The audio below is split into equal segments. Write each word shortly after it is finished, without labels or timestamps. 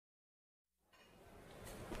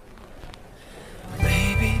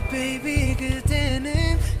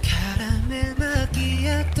그대는 카라멜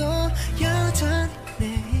마키아토 여전 내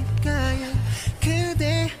입가에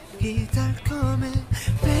그대의 달콤해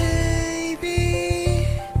Baby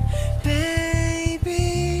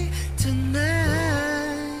Baby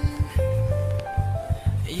tonight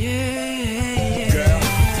Yeah Girl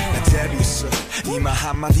나 데뷔했어 이말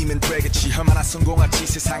한마디면 되겠지 얼마나 성공할지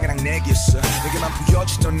세상이랑 내겠어 내게만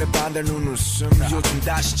보여주던 내 반달 눈웃음 요즘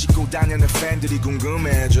다시 찍고 다니는 팬들이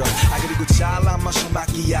궁금해져 그리고 잘 안 마셔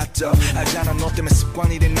마키아토 알잖아 너 때문에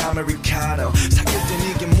습관이 된 아메리카노 사귈 땐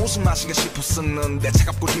이게 무슨 맛인가 싶었었는데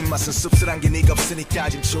차갑고 뒷맛은 씁쓸한 게 네가 없으니까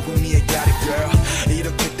지금 조금 이해가리 girl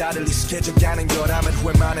이렇게 다들 익숙해져가는 거라면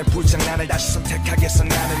후회만의 불장난을 다시 선택하겠어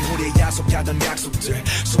나는 우리의 약속하던 약속들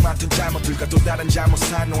수많던 잘못들과 또 다른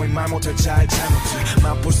잘못한 너의 말 못할 잘 잘못들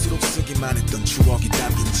맛볼수록 쓰기만 했던 추억이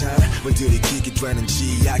담긴 잔왜 들이키게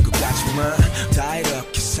되는지 알 것 같지만 다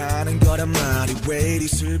이렇게 사는 거란 말이 왜 이리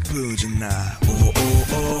슬프지 나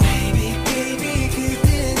오오오 Baby baby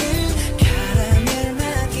그대는 카라멜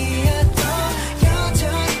마키아토 여전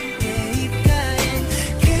내 입가엔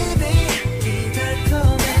그대의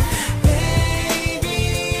달콤해 Baby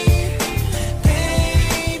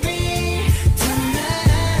Baby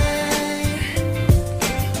tonight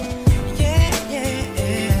Yeah yeah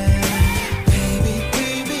Baby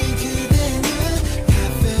baby 그대는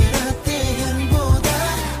카페라떼 향보다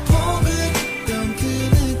포근했던 그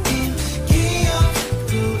느낌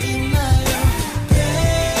기억도 있나요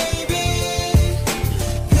Baby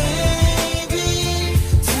Baby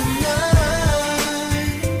tonight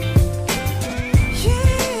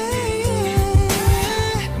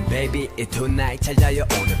Yeah Baby 이 tonight 잘 자요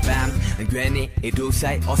오늘 밤 괜히 이 두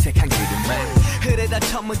사이 어색한 기름만 흐르던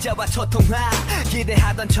첫 문자와 첫 통화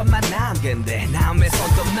기대하던 첫 만남 근데 남의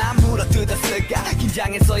손톱만 물어뜯었을까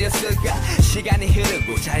긴장했어였을까 시간이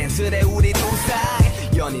흐르고 자연스레 우리 두 사이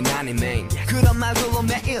연인 아닌 메인 그런 말들로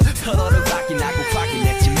매일 서로를 확인하고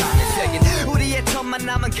확인했지만 새긴 우리의 첫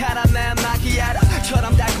만남은 카라멜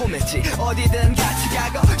마키아토처럼 달콤했지 어디든 같이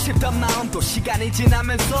가고 싶던 마음도 시간이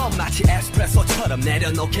지나면서 마치 에스프레소처럼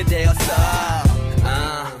내려놓게 되었어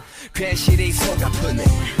괜시리 속 아프네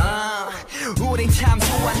우린 참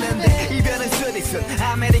좋았는데 이별은 쓰리쓴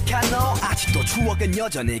아메리카노 아직도 추억은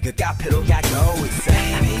여전히 그 카페로 가고 있어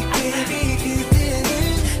Baby baby 그대는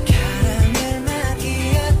카라멜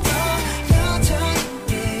마키아토 여전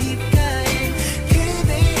내 입가엔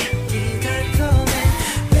그대의 달콤해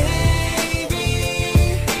Baby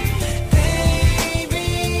Baby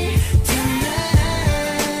tonight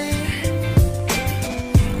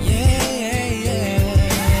Yeah yeah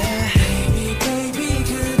Baby baby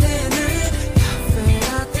그대는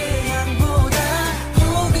카페라떼 향보다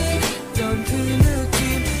포근했던 그 느낌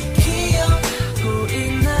기억하고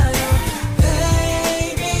있나요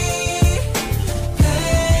Baby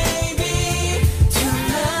Baby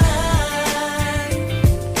tonight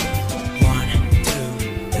One, two,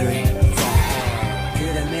 three, four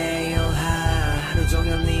그대 매일 하루 종일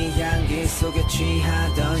네 향기 속에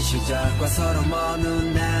취하던 시절과 서로 먼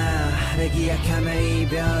훗날을 기약하며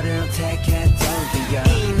이별을 택했던 기억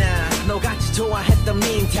이나 너같이 좋아했던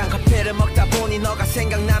민트향 커피를 먹다 보니 너가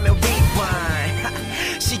생각나면 rewind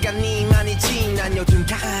시간이 많이 지난 요즘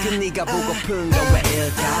가끔 네가 보고픈 건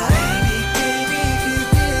왜일까 Baby baby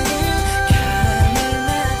그대는 카라멜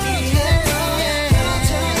마키아토 여전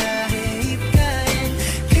내 입가엔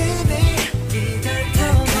그대의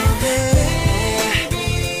달콤해 Baby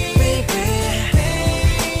Baby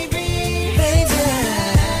Baby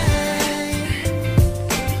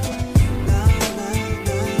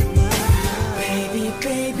Baby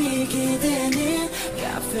baby 그대는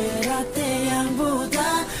카페라떼 향보다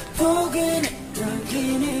포근했던 그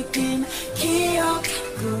느낌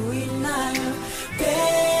기억하고 있나요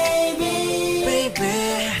Baby Baby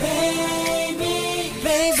Baby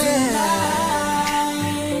Baby tonight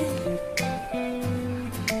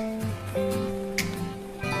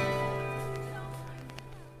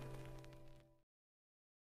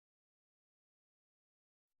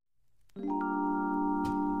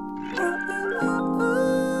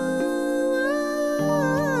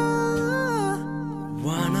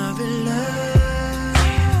Wanna be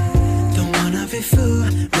loved, don't wanna be fool,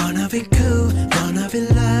 wanna be cool, wanna be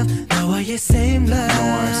loved. 너와의 same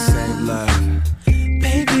love,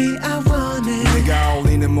 baby I want it. 내가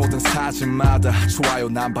올리는 모든 사진마다 좋아요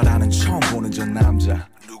남발하는 처음 보는 저 남자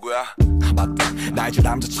누구야? 맞다 나 이제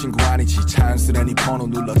남자친구 아니지 자연스레 네 번호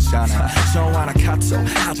눌렀잖아 전화나 카톡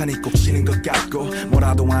하자니 꼭 치는 것 같고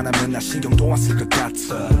뭐라도 안 하면 나 신경도 안 쓸 것 같아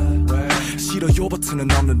싫어요 버튼은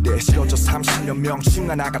없는데 싫어져 30년 명칭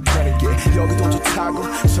하나가 되는 게 여기도 좋다고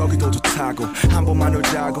저기도 좋다고 한 번만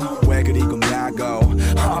놀자고 왜 그리 겁냐고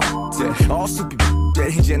어수비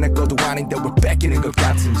이제 내 것도 아닌데 왜 뺏기는 것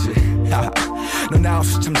같은지 넌 나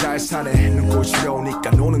없이 참 잘 사네 눈꼴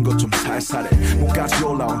시려우니까 노는 것 좀 살살해 목까지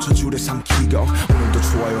올라온 저 줄에 삼키고 오늘도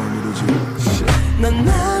좋아요 누르지 넌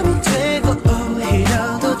남이 되고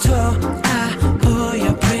오히려 더 좋아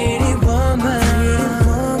보여 pretty woman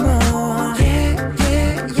yeah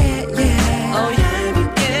yeah yeah yeah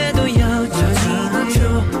얄밉게도 여전히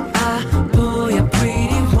좋아 보여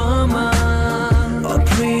pretty woman oh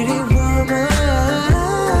pretty woman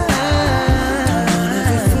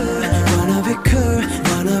wanna be cool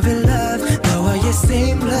wanna be love 너와의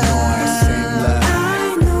same love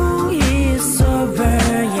I know it's over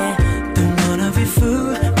yeah don't wanna be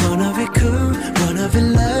fool wanna be cool wanna be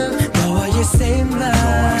love 너와의 same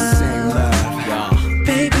love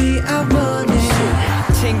baby I want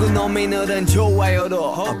it 친구 노미늘은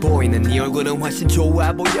좋아요로 보이는 네 얼굴은 훨씬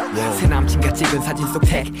좋아 보여 새 남친과 찍은 사진 속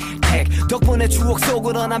택 덕분에 추억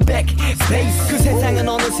속으로 난 백스페이스 그 세상은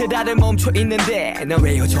어느새 다들 멈춰 있는데 난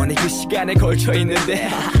왜 여전히 그 시간에 걸쳐 있는데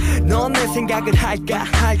넌 내 생각을 할까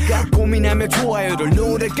고민하며 좋아요를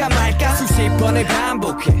누를까 말까 수십 번을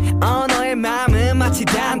반복해 너의 마음은 마치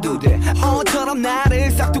단두대 어처럼 나를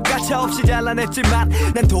싹둑가차 없이 잘라냈지만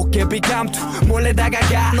난 도깨비 감투 몰래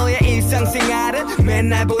다가가 너의 일상생활은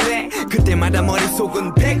맨날 보내 그때마다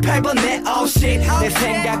머릿속은 108번 내 oh shit 내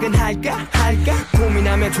생각은 할까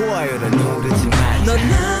고민하며 좋아요를 누르지 말자 넌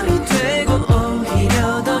남이 되고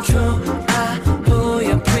오히려 더 좋아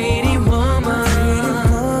보여 pretty woman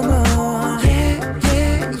yeah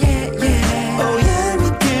yeah yeah yeah oh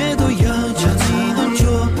얄밉게도 여전히 넌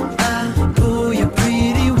좋아 보여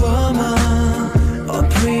pretty woman oh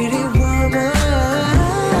pretty woman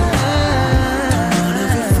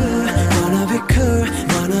wanna be cool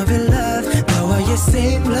wanna be love 너와의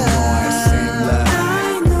same love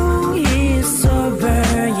I know it's over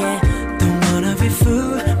yeah don't wanna be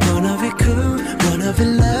fool wanna be cool wanna be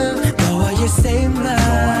love 너와의 same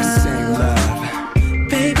love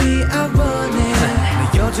baby I want it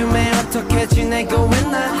너 요즘에 어떻게 지내고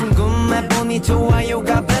있나 궁금해 보니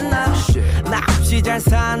좋아요가 됐나 나 없이 잘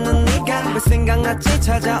사는 네가 왜 생각났지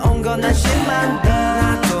찾아온 건 한심한데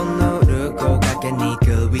나도 누르고 갈게 네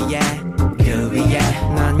그 위에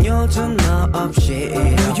난 요즘 너 없이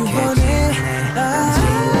이렇게 지내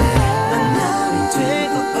난 남이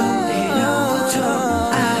되고 오히려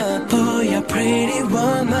좋아 보여 pretty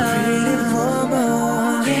woman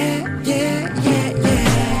yeah yeah yeah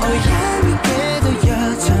yeah oh 얄밉게도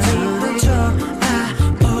여전히 좋아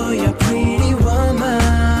보여 pretty woman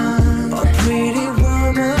oh pretty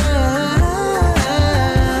woman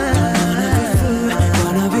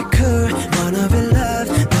wanna be cool wanna be love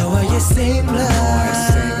너와의 same love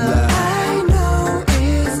I know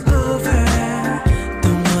it's over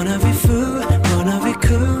don't wanna be fool wanna be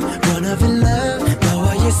cool wanna be love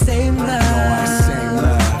너와의 same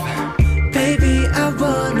love baby I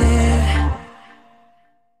want it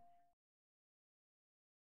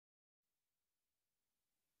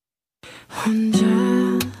혼자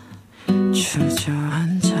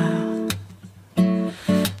주저앉아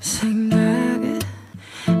생각만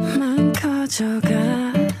커져가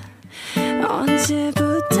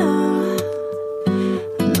언제부터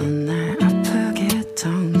넌 날 아프게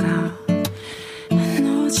했던가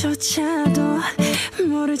너조차도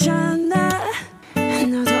모르잖아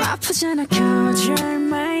너도 아프잖아 cause you're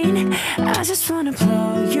mine I just wanna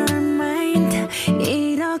blow your mind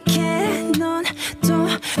이렇게 넌 또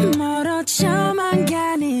멀어져만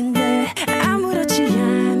가는데 아무렇지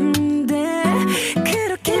않은데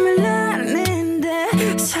그렇게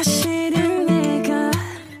말하는데 사실은 내가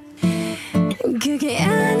그게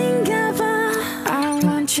아닌가 봐 I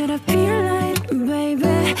want you to be like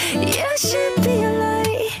baby You should be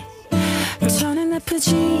like 저는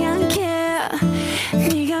아프지 않게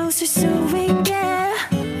네가 웃을 수 있게 I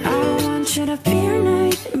want you to be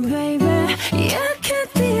like baby You could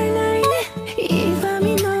be like 이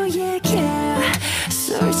밤이 너에게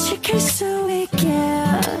솔직할 수 있게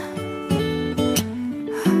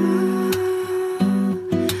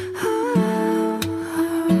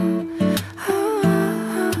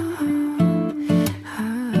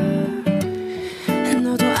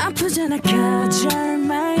너도 아프잖아 cause you're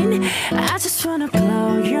mine I just wanna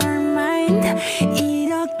blow your mind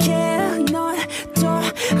이렇게 넌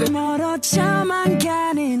또 멀어져만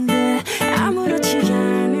가는데 아무렇지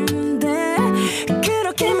않은데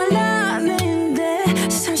그렇게 말하는데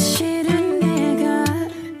사실은 내가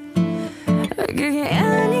그게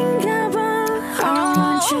아닌가 봐 I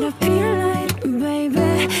want you to be like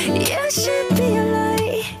baby You should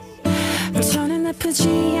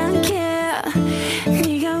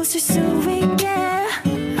웃을 수 있게 I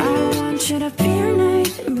want you to be your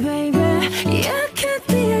night baby You could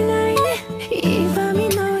be your night 이 밤이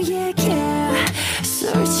너에게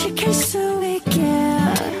솔직할 수 있게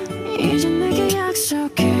이제 내게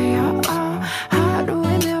약속해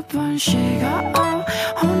하루에 몇 번씩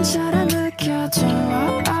혼자라 느껴져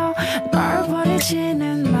널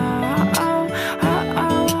버리지는 마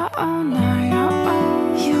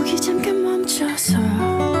여기 잠깐 멈춰서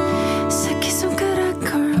새끼손가락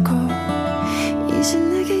걸고 이제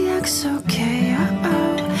내게 약속해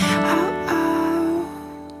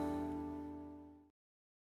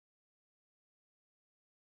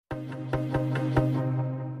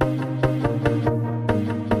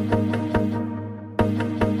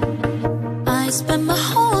I spent my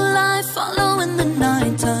whole life following the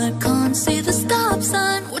nighttime. Can't see the stop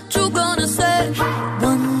sign. What you gonna say?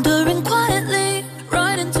 Wandering quietly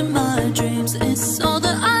right into my dreams. It's all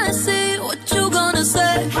that I see. What you gonna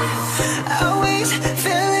say? Always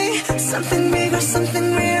feeling something bigger,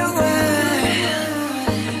 something real.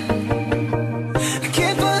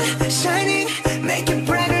 Keep on shining, make it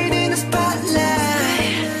brighter than the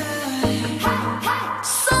spotlight.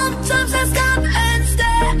 Sometimes I stop and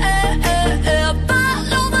stare.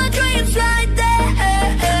 Follow my dreams like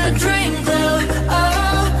that. Dream glow.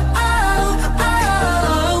 Oh, oh,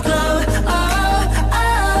 oh, glow. Oh,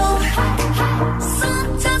 oh.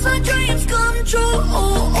 Sometimes my dreams come true.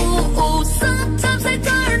 Sometimes they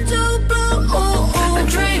turn to blue.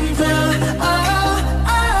 Dream glow. Oh,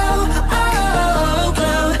 oh, oh,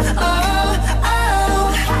 glow. Oh, oh.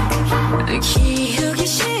 키우기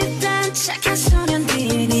쉽단 착한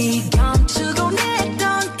소년들이 감추고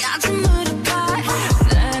내던 가슴으로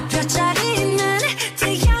내 뼈자리는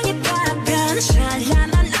태양의 파편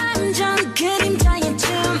찬란한 안전 그림자의 춤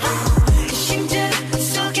심장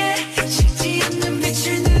속에 식지 않는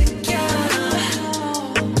빛을 느껴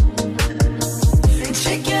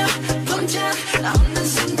지켜본 적 없는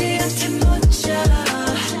상대한테 묻혀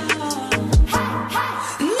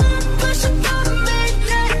눈부셔 보는 매일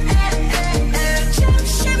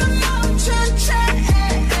잠시만 멈춘 채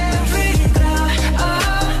Breathe out Oh,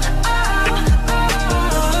 oh,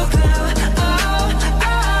 oh, glow Oh,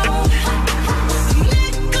 oh 내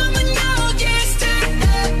꿈은 여기 stay 난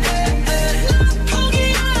포기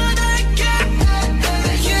안 할게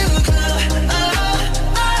You glow Oh,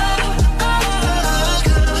 oh, oh,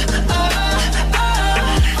 glow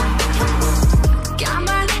까만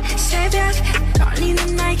새벽 떨리는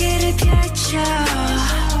날개를 펼쳐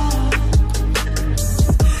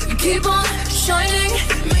Keep on shining,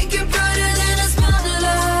 make it brighter than a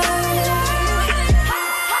spotlight.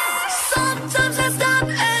 Sometimes I stop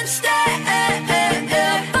and stare.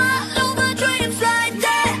 Follow my dreams like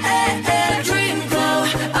that. Dream glow.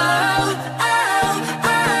 Oh, oh,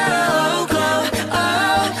 oh, glow.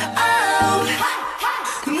 Oh, oh.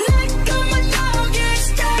 내 꿈은 여기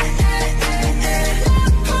stay 난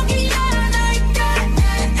포기 안 할게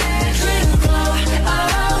Dream glow. Oh,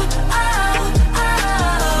 oh,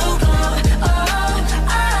 oh, glow. Oh,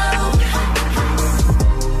 oh.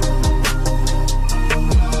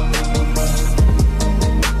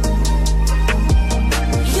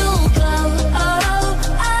 You glow. Oh,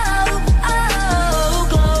 oh, oh,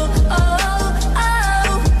 glow. Oh,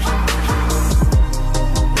 oh.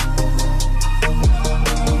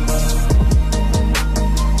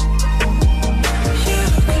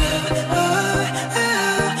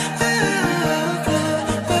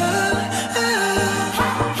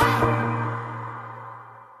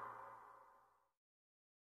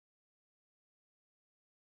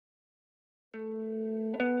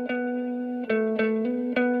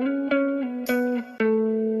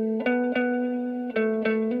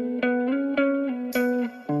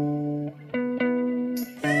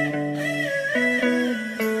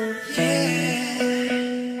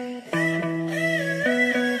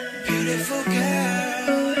 Beautiful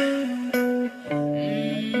girl.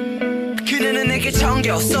 그녀는 내게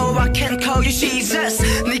정겨 So I can call you Jesus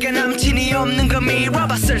네가 남친이 없는 거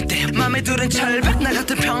미뤄봤을 때 맘에 두른 철벽 나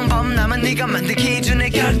같은 평범남은 네가 만든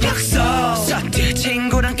기준의 결벽서 서투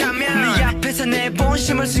친구랑 가면 네 앞에서 내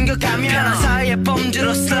본심을 숨겨가면 편한 사이에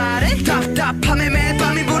뽐주로 sliding 답답함에 매일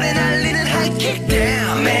밤이 불에 날리는 high kick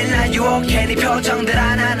down 매일 날 유혹해 네 표정들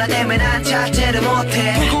하나하나 때문에 난 찾지를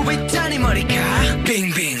못해 보고 있자니 머리가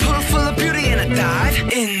빙빙 Full of beauty and I dive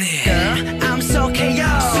in it Girl, I'm so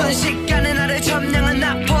chaos 순식간에 나를 점령한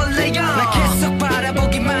나폴레옹 나 계속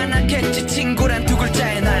바라보기만 하겠지 친구란 두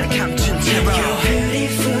글자에 날 감춘 채로 You're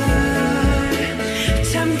beautiful.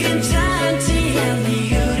 참 괜찮지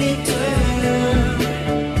않니 우리 둘.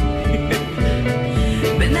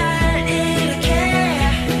 맨날 이렇게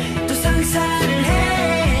또 상상을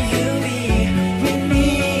해.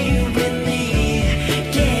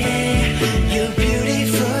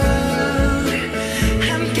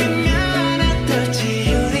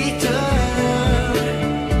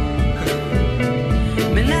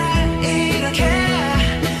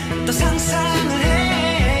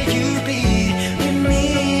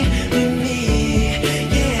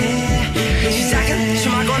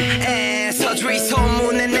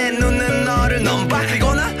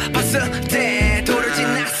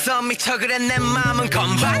 미쳐 그래 내 맘은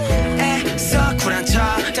건반에서 쿨한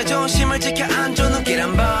척 자존심을 지켜 안줘 눈길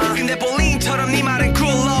한번 근데 볼링처럼 네 말은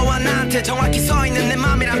굴러와 나한테 정확히 서있는 내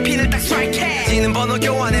맘이란 핀을 딱 스트라이크해 지는 번호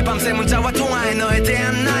교환해 밤새 문자와 통화해 너에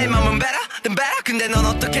대한 나의 맘은 better than better 근데 넌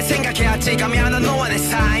어떻게 생각해 아직 감이 안 와 너와 내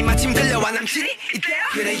사이 마침 들려와 남친이 이때야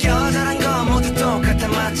그래 여자란 건 모두 똑같아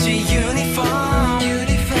마치 유니폼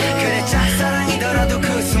그래 짝사랑이더라도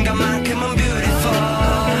그 순간만큼은 beautiful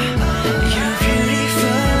You're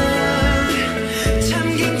beautiful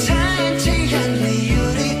참 괜찮지 않니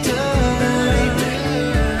우리도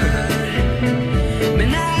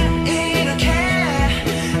맨날 이렇게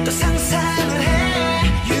또 상상을 해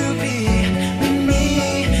You be with me,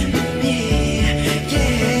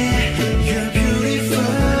 yeah You're beautiful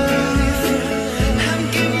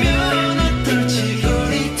함께면 어떨지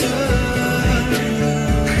우리도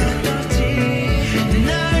널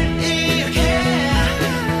이렇게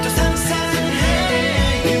또 상상을 해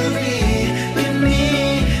You be with me,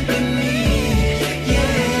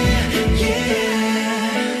 yeah,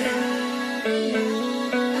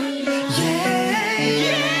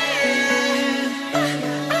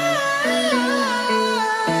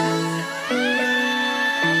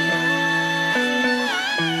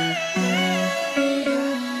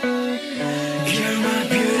 You're my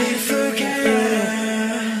beautiful girl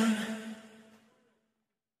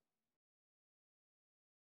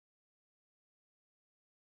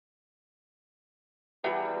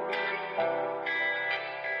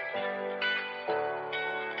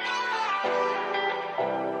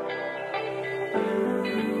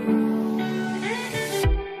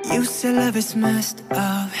You say love is messed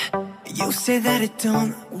up You say that it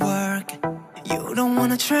don't work You don't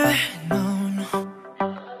wanna try, no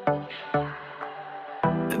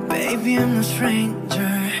But baby, I'm no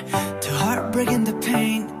stranger To heartbreak and the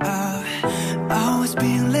pain of always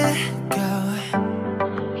being let go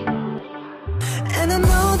And I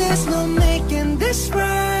know there's no making this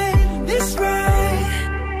right, this right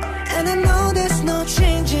And I know there's no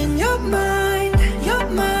changing your mind, your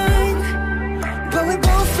mind But we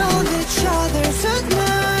both found each other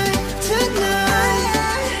tonight, tonight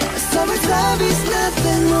So if love is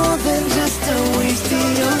nothing more than just a waste of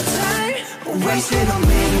your time Waste it on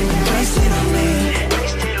me, waste it on me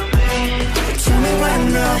Tell me why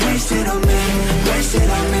not, waste it on me, waste it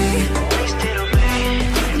on me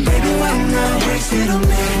Baby, why not, waste it on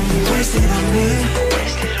me, waste it on me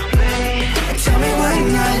Tell me why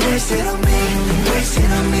not, waste it on me, waste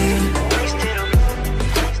it on me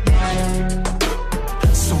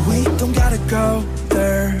So we don't gotta go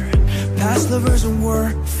there Past lovers and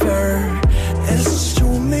warfare It's just you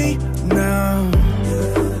and me now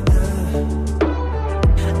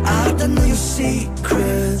I don't know your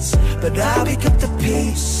secrets But I'll pick up the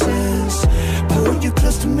pieces Pull you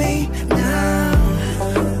close to me now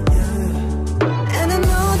And I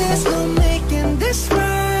know there's no making this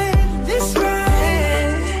right, this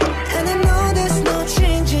right And I know there's no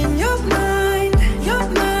changing your mind, your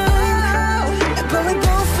mind But we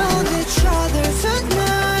both found each other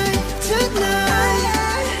tonight,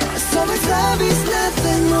 tonight So if love is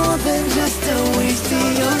nothing more than just a waste of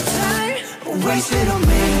your time Waste it on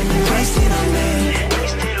me, waste it on me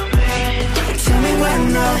Tell me why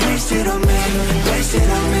not, waste it on me, waste it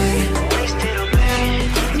on me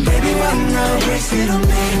Baby, why not, waste it on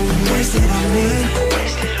me, waste it on me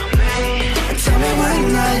Tell me why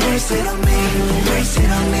not, waste it on me, waste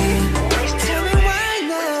it on me Tell me why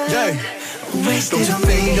not, waste it on me Don't you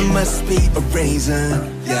think there must be a reason,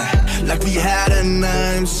 yeah Like we had a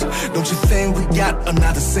names Don't you think we got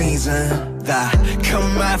another season that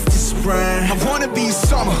come after spring I wanna be your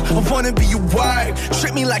summer, I wanna be your wife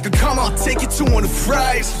Treat me like a come, I'll take you to one of the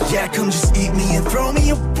fries Yeah, come just eat me and throw me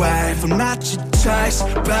away I'm not your choice,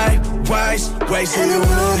 babe, waste it And I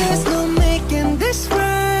know there's no making this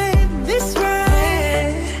right, this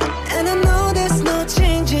right And I know there's no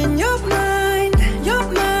changing your mind, your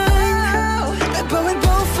mind But we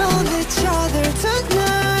both found each other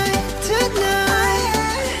tonight,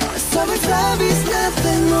 tonight So if love is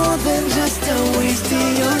nothing more than just a waste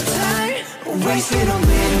of your time Waste it on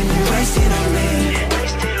me, waste it on me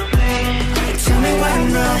Tell me why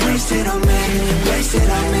not, waste it on me, waste it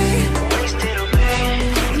on me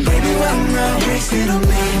Baby, why not, waste it on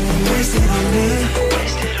me, waste it on me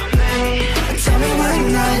Tell me why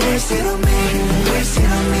not, waste it on me, waste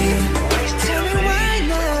it on me Tell me why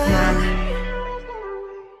not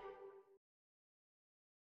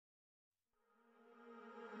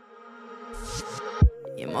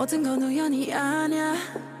이 모든 건 우연이 아니야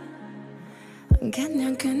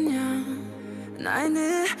그냥 나의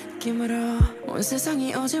느낌으로 온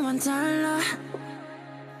세상이 어제와는 달라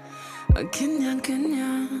그냥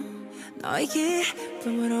너의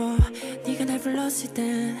기쁨으로 네가 날 불렀을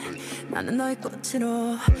땐 나는 너의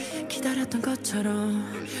꽃으로 기다렸던 것처럼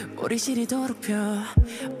우리 시리도록 펴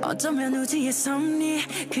어쩌면 우주의 섭리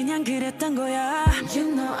그냥 그랬던 거야.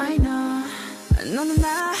 You know I know 너는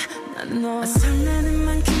나 나는 너 설레는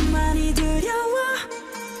만큼 많이 두려워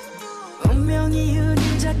운명이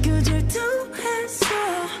우릴 자꾸 질투했어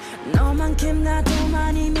너만큼 나도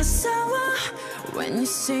많이 무서워 When you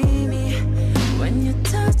see me, when you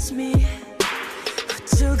touch me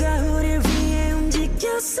우주가 우릴 위해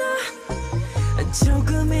움직였어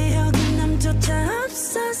조금의 어긋남조차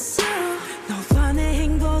없었어 너와 내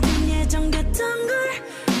행복은 예정됐던 걸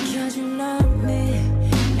Cause you love me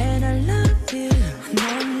and I love you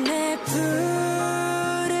넌 내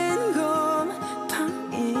푸른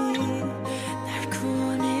곰팡이 날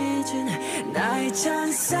구원해준 나의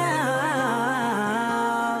천사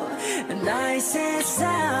나의 세상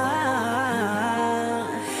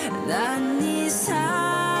난 네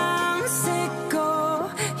삼색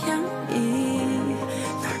고향이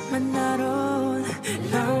널 만나러 온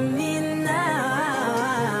Love me now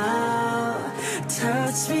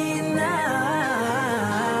Touch me now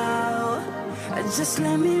Just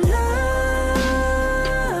let me love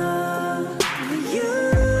you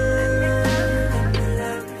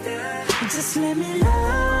Just let me love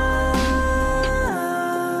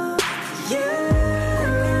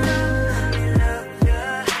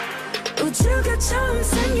우주가 처음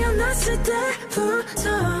생겨났을 때부터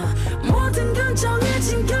모든 건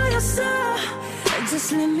정해진 거였어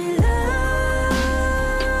Just let me love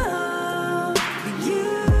you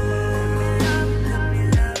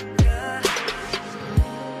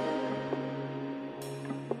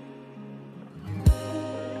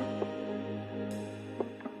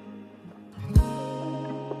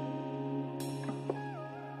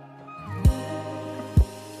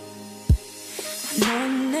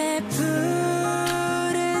넌 내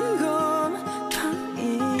푸른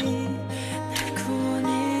곰팡이 날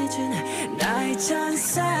구원해준 나의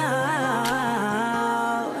천사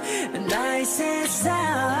나의 세상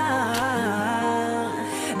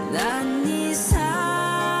난 네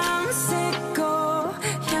삼색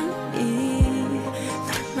고향이 널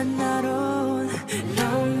만나러 온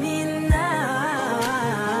Love me now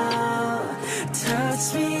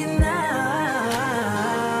Touch me now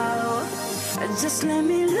Just let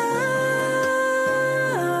me love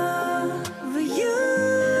you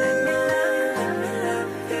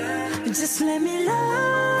Just let me love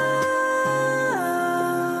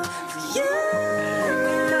you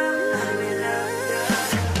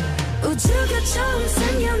우주가 처음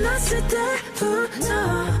생겨났을 때부터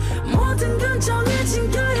모든 건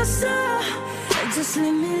정해진 거였어 Just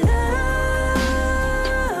let me love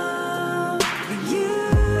you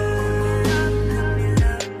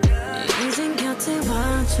이젠 곁에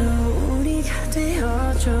와줘 우리가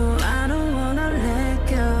되어줘 I don't wanna let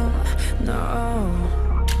go No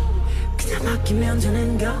그냥 맡기면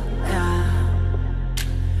되는 거야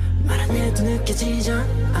말 안 해도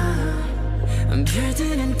느껴지잖아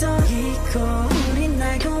별들은 떠 있고 우린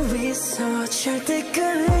날고 있어 절대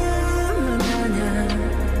끝은 아냐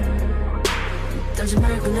떨지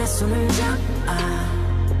말고 내 손을 잡아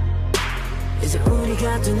이제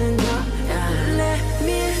우리가 되는 거야 Let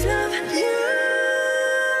me love you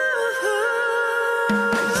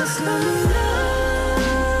Just let me love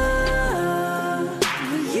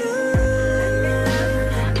you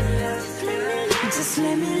Just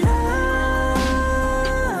let me love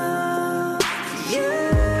you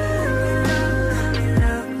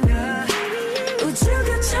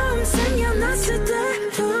우주가 처음 생겨났을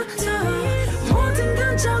때부터 모든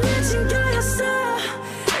건 정해진 거였어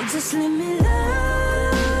Just let me love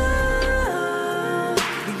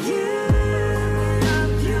you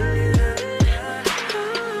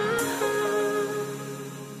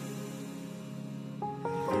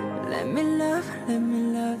Let me love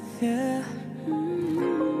you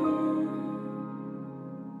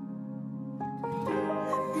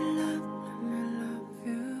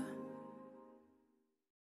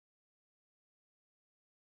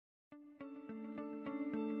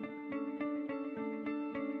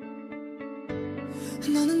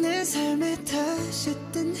너는 내 삶에 다시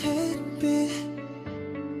뜬 햇빛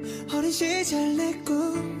어린 시절 내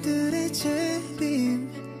꿈들의 재림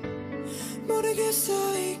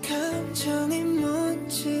모르겠어 이 감정이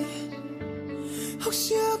뭔지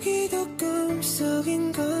혹시 여기도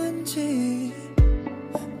꿈속인 건지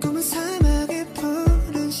꿈은 사막의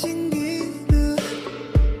푸른 신기루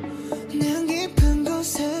내 깊은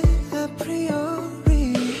곳에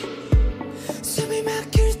아프리오리 숨이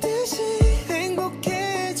막힐 듯이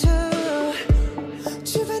행복해져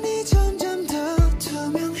주변이 점점 더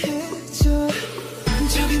투명해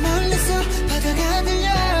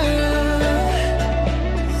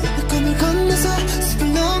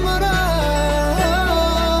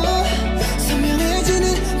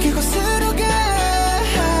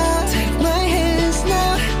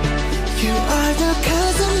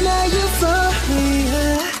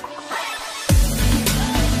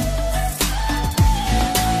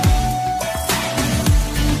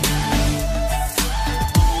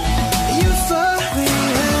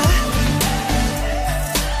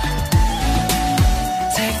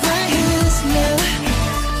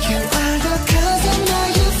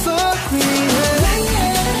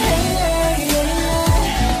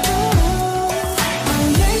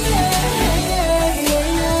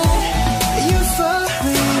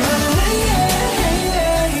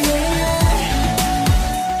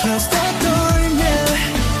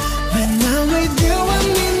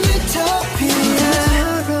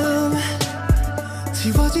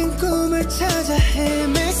지워진 꿈을 찾아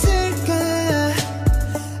헤맸을까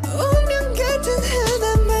운명 같은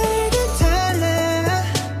하나말과 달라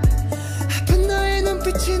아픈 너의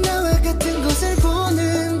눈빛이 나와 같은 곳을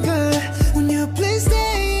보는 걸 When you please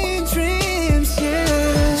stay in dreams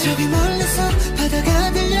yeah. 저기 멀리서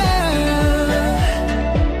바다가 들려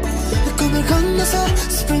꿈을 건너서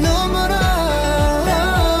숲을 너머로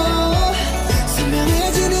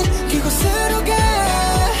선명해지는 그곳으로 가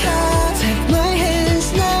Take my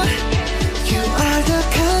hands now You are the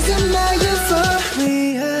cause of my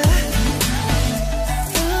euphoria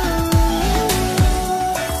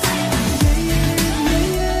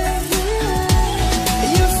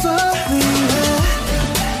Euphoria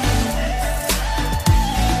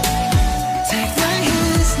Take my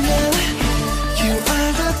hands now You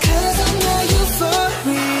are the cause of my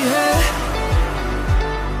euphoria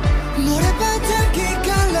모래바닥이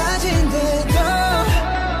갈라진대도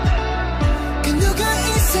그 누가 이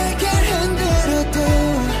세계를 흔들어도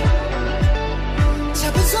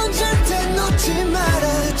잡은 손 절대 놓지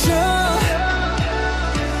말아줘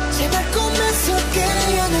제발 꿈에서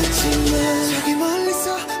깨어났지만 저기 멀리서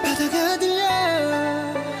바다가 들려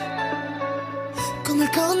꿈을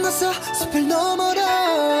건너서 숲을 너머로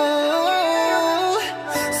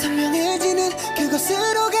선명해지는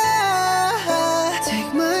그곳으로 가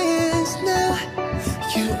Take my hands now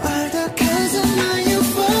You are the cause of my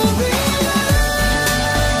euphoria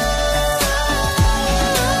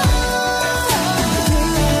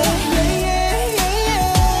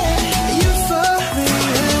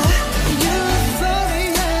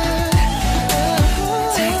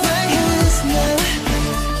Take my hands now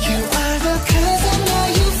You are the cause of my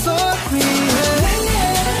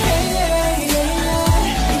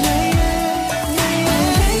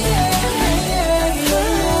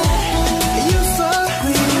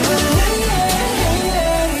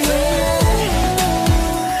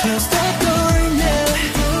Close that door now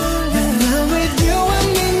When I'm with you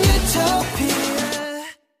I'm in utopia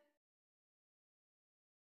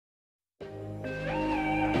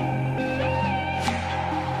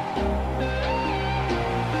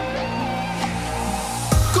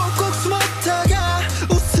꼭꼭 숨었다가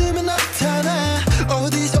웃으면 나타나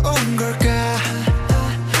어디서 온 걸까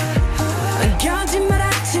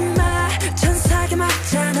거짓말하지마 천사가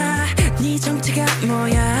맞잖아 네 정체가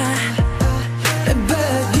뭐야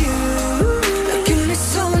But you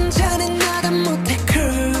그래서 혼자는 나다 못해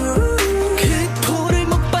crew 그 포를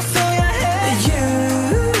못 봤어야 해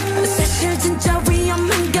You 사실 진짜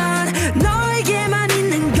위험한 건 너에게만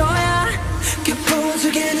있는 거야 그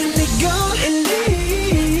보석에는 내고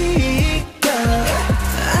일리가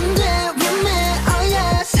안 돼 위험해 oh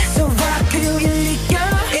yes So why could you 일리가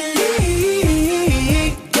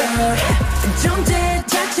정제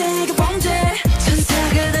자체가 범죄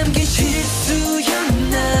천사가 남긴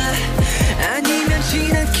실수였나 아니면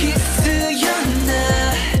지난 키스였나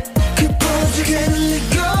그 보석에는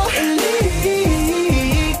내고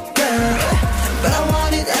일리가 But I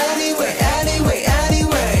want it anyway anyway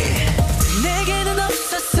anyway 내게는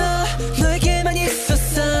없었어 너에게만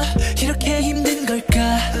있었어 이렇게 힘든 걸까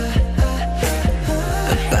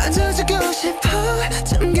빠져주고 싶어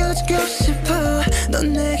잠겨주고 싶어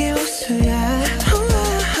넌 내게 호수야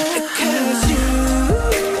Cause you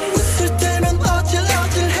웃을 때면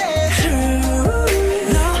어질어질해 True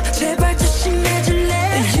너 제발 조심해줄래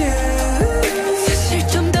You 사실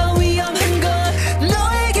좀 더 위험한 건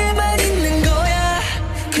너에게만 있는 거야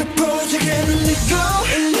그 보석에는 내고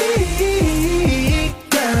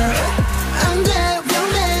일리가 안 돼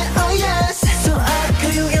위험해 oh yes So I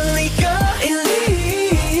call you illegal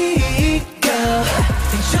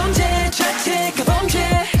존재 자체가 범죄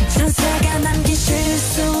천사가 남긴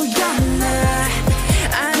실수였나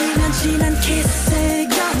아니면 지난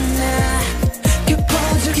키스였나 그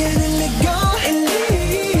보석에는 내고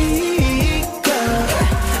illegal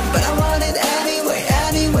But I want it anyway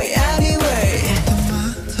anyway anyway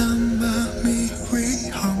때마다 마음이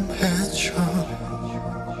위험해져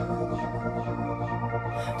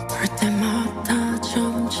볼 때마다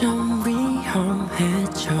점점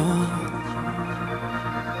위험해져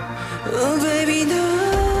Oh baby no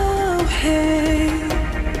hey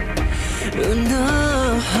no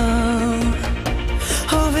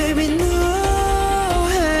Oh baby no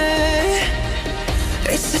hey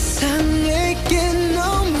이 세상에게 넌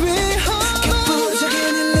위험해 그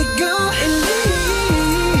보석에는 내고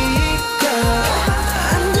일리가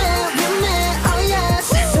안 돼 위험해 oh yes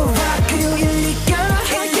So why could you 일리가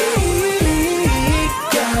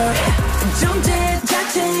존재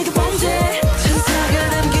자체가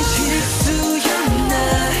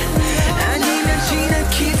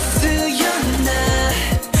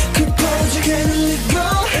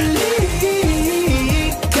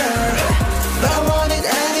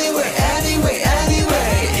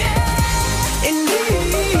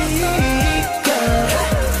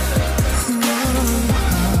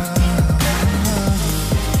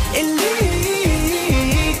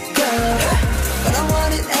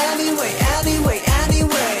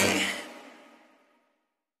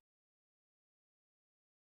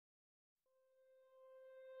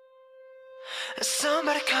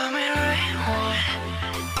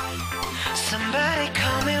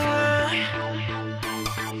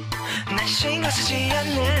쓰지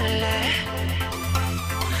않을래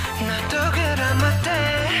나도 그럼 어때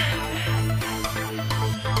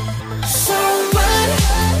So what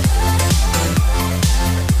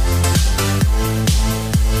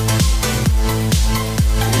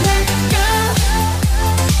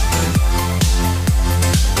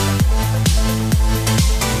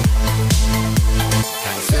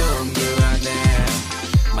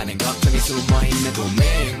숨어있는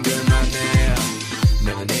고민들만해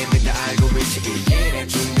너는 이미 다 알고 있지 이 일의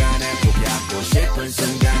중간에 포기하고 싶은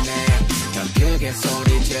순간에 더 크게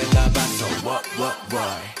소리 질러봤어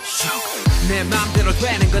내 맘대로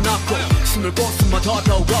되는 건 없고 숨을고 숨어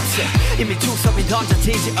더더욱 없어 이미 주섬이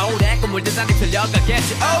던져지지 오래 꿈을 대단히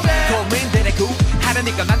틀려가겠지 고민들의 구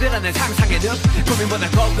하려니까 만들어낸 상상의 늪 고민보다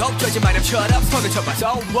꼭꼭 조지 마렴처럼 손을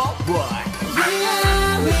쳐봐서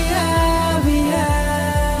We are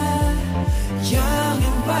young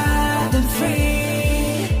and wild and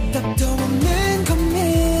free 답도 없는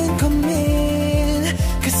고민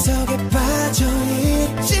그 속에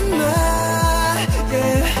빠져있지마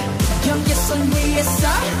경계선 위에서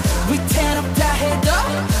위태롭다 해도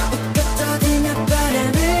웃고 떠들며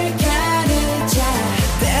바람을 가르자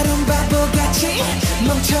때론 바보같이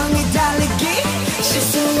멍청이 달리기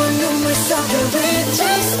실수한 눈물 속에 We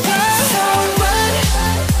just go So what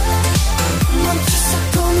멈춰서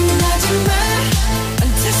고민하지마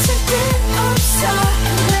앉았을 때 없어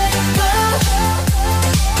Let go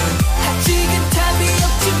아직은 답이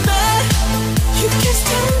없지만 You can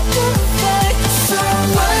stand the fight So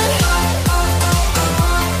what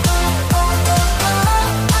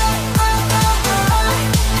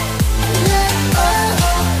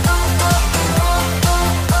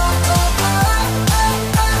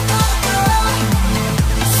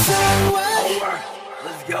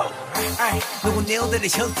누군 일들이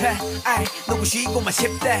싫대 누구 쉬고만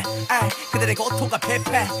싶대 그들의 고통과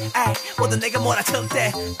패패 모두 내가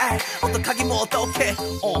몰아쳤대 어떡하기 뭐 어떡해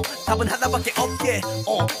답은 하나밖에 없게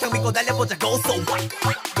그냥 믿고 달려보자고 So what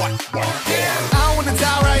I wanna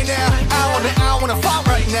die right now I wanna fight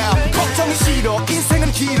right now 걱정이 싫어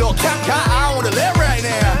인생은 길어 그냥 가 I wanna live right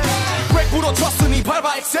now 왜 부러졌으니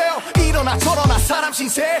밟아 excel 일어나 저러나 사람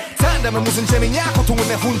신세 단다면 무슨 재미냐 고통은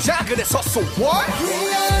내 혼자 그래서 So what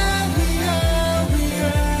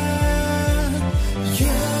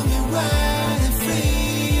young and wild and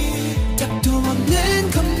free 답도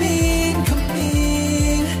없는 고민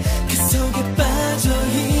그 속에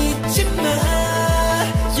빠져있지마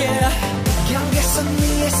Yeah 경계선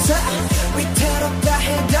위에서 위태롭다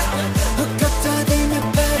해도 웃고 떠들며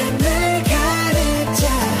바람을 가르자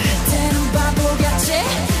때론 바보같이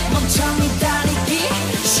멍청이 다니기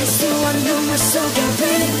실수한 눈물 속에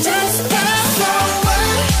We just go So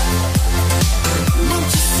what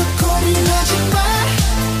멈춰서 고민하지마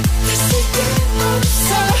다쓸 데 없어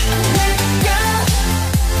Let go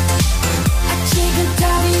아직은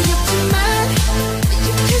답이 없지만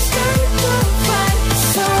You can start the fight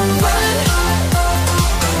So what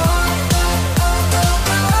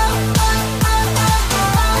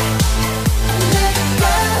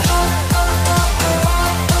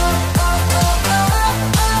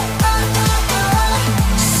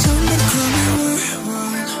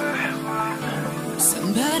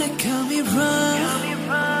Somebody call me wrong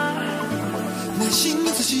난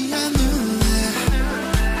신경 쓰지 않을래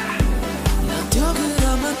나도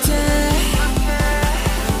그럼 어때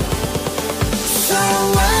So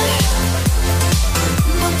what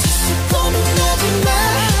멈춰서 고민하지마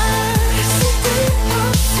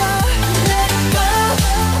쓸데없어 Let go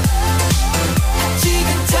아직은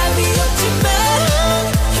답이 없지만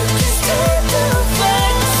You can start the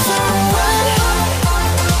fight So what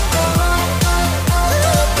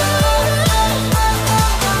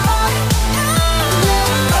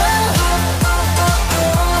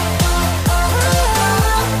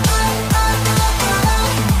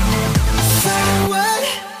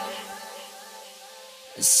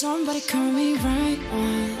Somebody call me right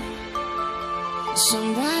on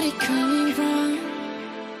Somebody call me wrong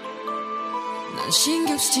난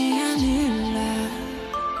신경 쓰지 않을래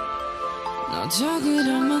너도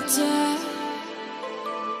그럼 어때